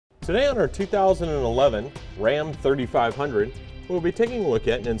Today on our 2011 Ram 3500, we'll be taking a look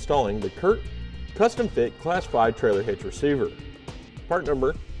at and installing the CURT Custom Fit Class 5 Trailer Hitch Receiver. Part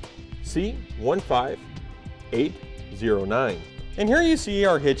number C15809. And here you see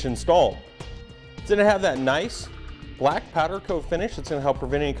our hitch installed. It's going to have that nice black powder coat finish that's going to help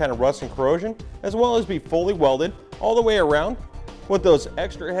prevent any kind of rust and corrosion, as well as be fully welded all the way around with those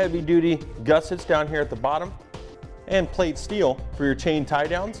extra heavy duty gussets down here at the bottom, and plate steel for your chain tie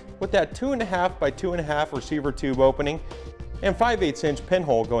downs with that 2.5 by 2.5 receiver tube opening and 5/8 inch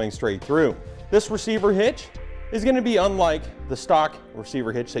pinhole going straight through. This receiver hitch is going to be unlike the stock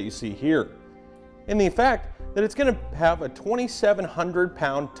receiver hitch that you see here, in the fact that it's going to have a 2,700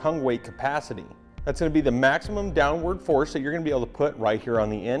 pound tongue weight capacity. That's going to be the maximum downward force that you're going to be able to put right here on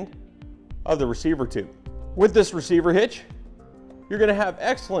the end of the receiver tube. With this receiver hitch, you're going to have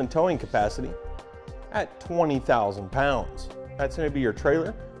excellent towing capacity at 20,000 pounds. That's going to be your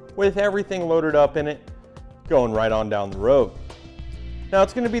trailer with everything loaded up in it, going right on down the road. Now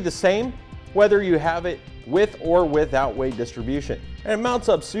it's going to be the same whether you have it with or without weight distribution. And it mounts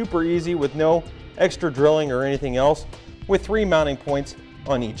up super easy with no extra drilling or anything else, with 3 mounting points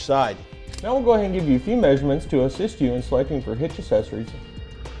on each side. Now we'll go ahead and give you a few measurements to assist you in selecting for hitch accessories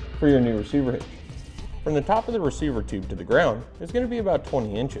for your new receiver hitch. From the top of the receiver tube to the ground is going to be about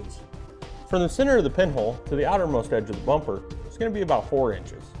 20 inches. From the center of the pinhole to the outermost edge of the bumper, it's going to be about 4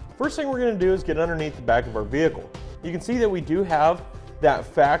 inches. First thing we're going to do is get underneath the back of our vehicle. You can see that we do have that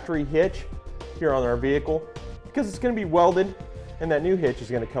factory hitch here on our vehicle because it's going to be welded, and that new hitch is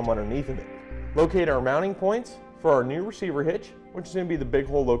going to come underneath of it. Locate our mounting points for our new receiver hitch, which is going to be the big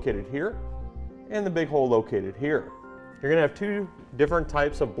hole located here and the big hole located here. You're going to have 2 different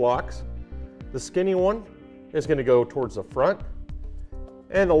types of blocks. The skinny one is going to go towards the front,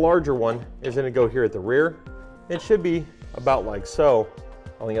 and the larger one is going to go here at the rear. It should be about like so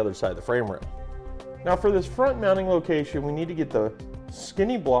on the other side of the frame rail. Now for this front mounting location, we need to get the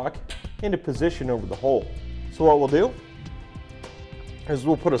skinny block into position over the hole. So what we'll do is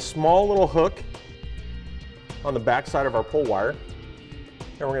we'll put a small little hook on the back side of our pull wire,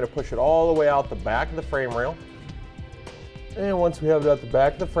 and we're going to push it all the way out the back of the frame rail. And once we have it at the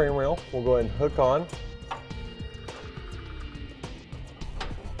back of the frame rail, we'll go ahead and hook on.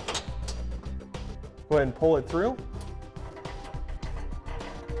 Go ahead and pull it through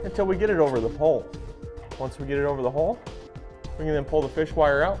until we get it over the hole. Once we get it over the hole, we can then pull the fish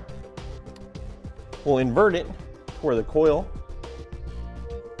wire out. We'll invert it to where the coil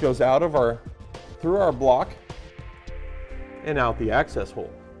goes out of through our block and out the access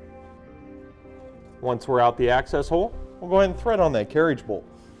hole. Once we're out the access hole, we'll go ahead and thread on that carriage bolt.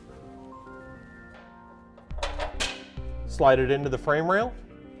 Slide it into the frame rail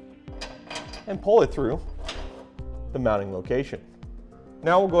and pull it through the mounting location.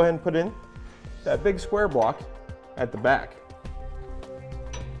 Now we'll go ahead and put in that big square block at the back.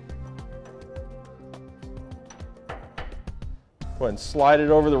 Go ahead and slide it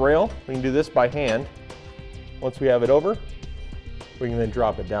over the rail. We can do this by hand. Once we have it over, we can then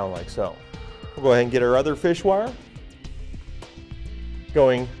drop it down like so. We'll go ahead and get our other fish wire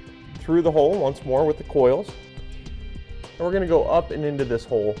going through the hole once more with the coils. And we're going to go up and into this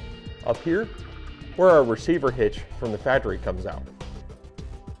hole up here where our receiver hitch from the factory comes out.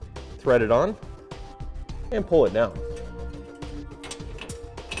 Thread it on and pull it down.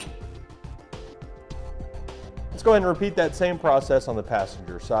 Let's go ahead and repeat that same process on the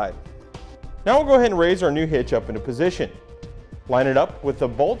passenger side. Now we'll go ahead and raise our new hitch up into position. Line it up with the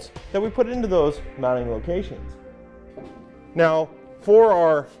bolts that we put into those mounting locations. Now for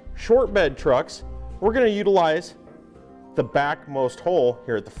our short bed trucks, we're going to utilize the backmost hole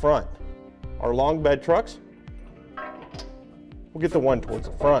here at the front. Our long bed trucks, we'll get the one towards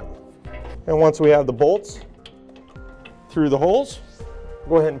the front. And once we have the bolts through the holes, we'll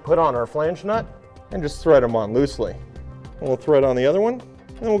go ahead and put on our flange nut and just thread them on loosely. And we'll thread on the other one,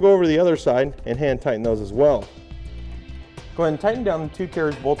 and we'll go over to the other side and hand tighten those as well. Go ahead and tighten down the 2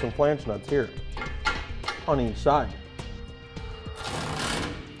 carriage bolts and flange nuts here on each side.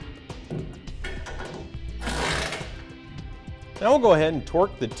 Now we'll go ahead and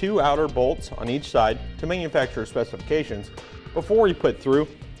torque the 2 outer bolts on each side to manufacturer specifications before we put through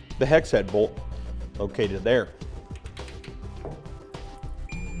the hex head bolt located there.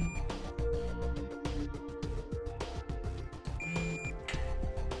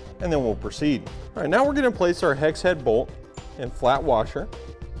 And then we'll proceed. All right, now we're going to place our hex head bolt and flat washer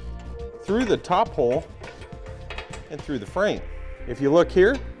through the top hole and through the frame. If you look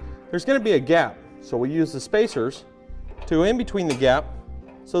here, there's going to be a gap, so we use the spacers to in between the gap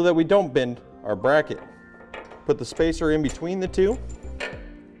so that we don't bend our bracket. Put the spacer in between the two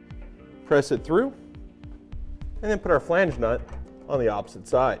press it through, and then put our flange nut on the opposite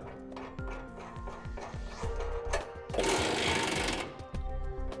side.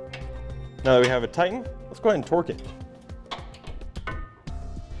 Now that we have it tightened, let's go ahead and torque it.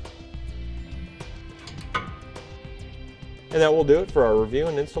 And that will do it for our review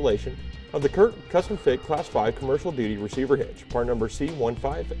and installation of the CURT Custom Fit Class 5 Commercial Duty Receiver Hitch, part number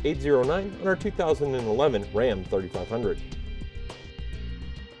C15809 on our 2011 Ram 3500.